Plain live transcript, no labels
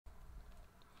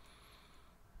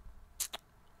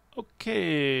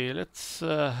Okay, let's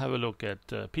have a look at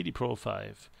PD Pro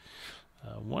 5.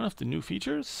 One of the new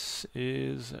features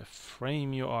is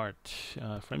frame your art,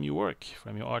 frame your work,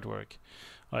 frame your artwork.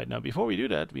 Alright, now before we do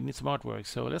that, we need some artwork.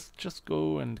 So let's just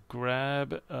go and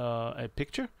grab a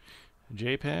picture, a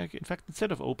JPEG. In fact,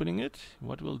 instead of opening it,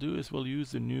 what we'll do is we'll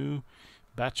use the new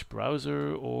batch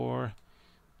browser or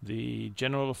the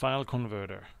general file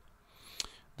converter.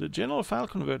 The general file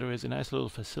converter is a nice little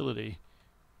facility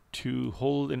to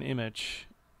hold an image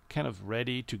kind of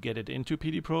ready to get it into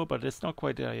PD Pro, but it's not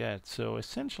quite there yet. So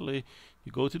essentially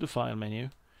you go to the file menu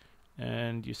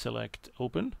and you select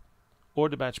open or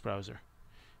the batch browser.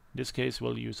 In this case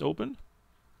we'll use open,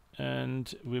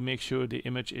 and we make sure the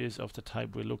image is of the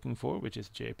type we're looking for, which is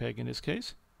JPEG in this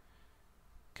case.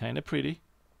 Kind of pretty.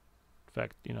 In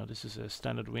fact, you know, this is a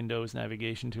standard Windows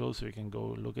navigation tool, so you can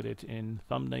go look at it in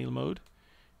thumbnail mode.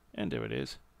 And there it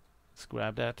is. Let's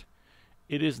grab that.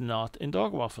 It is not in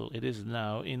Dogwaffle. It is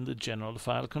now in the general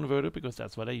file converter because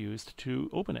that's what I used to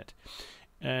open it.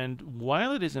 And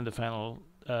while it is in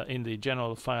the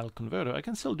general file converter, I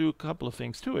can still do a couple of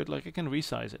things to it. Like I can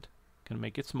resize it, can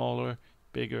make it smaller,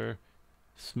 bigger,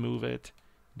 smooth it,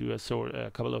 do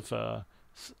a couple of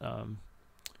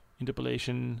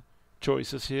interpolation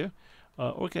choices here,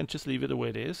 or I can just leave it the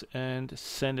way it is and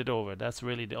send it over. That's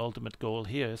really the ultimate goal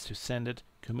here, is to send it,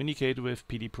 communicate with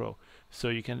PD Pro. So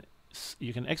you can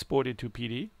export it to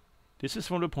PD. This is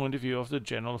from the point of view of the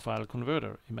general file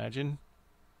converter. Imagine,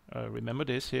 remember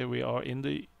this, here we are in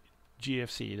the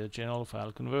GFC, the general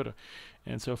file converter.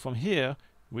 And so from here,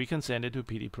 we can send it to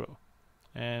PD Pro.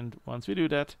 And once we do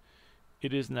that,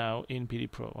 it is now in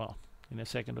PD Pro. Well, in a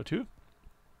second or two,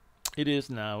 it is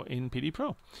now in PD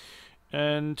Pro.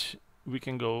 And we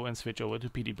can go and switch over to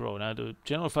PD Pro. Now, the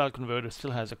general file converter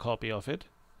still has a copy of it.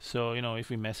 So, you know, if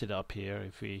we mess it up here,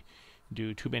 if we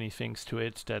do too many things to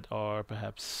it that are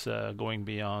perhaps going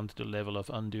beyond the level of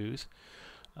undos,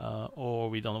 or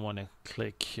we don't want to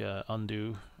click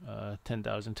undo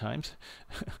 10,000 times,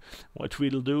 what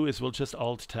we'll do is we'll just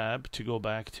Alt-Tab to go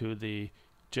back to the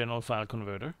general file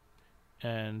converter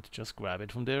and just grab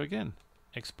it from there again,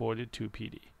 export it to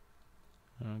PD.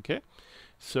 Okay,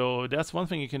 so that's one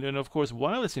thing you can do. And of course,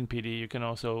 while it's in PD, you can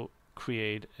also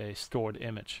create a stored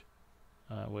image.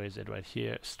 Where is it? Right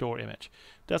here, store image.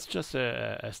 That's just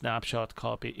a snapshot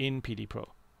copy in PD Pro.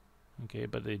 Okay,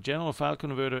 but the general file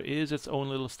converter is its own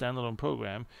little standalone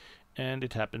program, and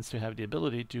it happens to have the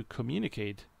ability to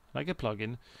communicate like a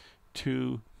plugin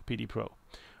to PD Pro.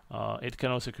 It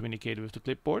can also communicate with the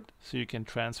clipboard, so you can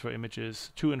transfer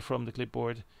images to and from the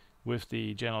clipboard with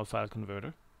the general file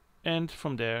converter, and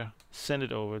from there send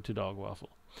it over to Dogwaffle.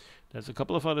 There's a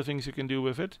couple of other things you can do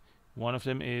with it. One of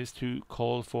them is to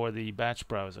call for the batch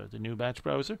browser, the new batch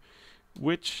browser,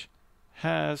 which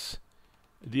has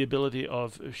the ability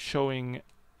of showing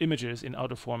images in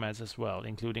other formats as well,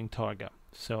 including Targa.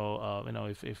 So, you know,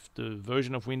 if the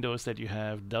version of Windows that you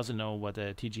have doesn't know what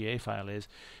a TGA file is,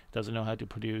 doesn't know how to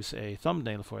produce a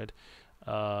thumbnail for it,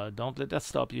 don't let that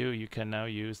stop you. You can now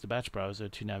use the batch browser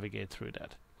to navigate through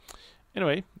that.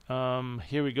 Anyway,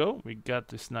 here we go. We got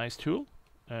this nice tool.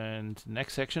 And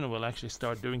next section we'll actually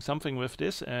start doing something with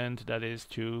this, and that is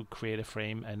to create a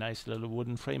frame, a nice little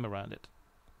wooden frame around it.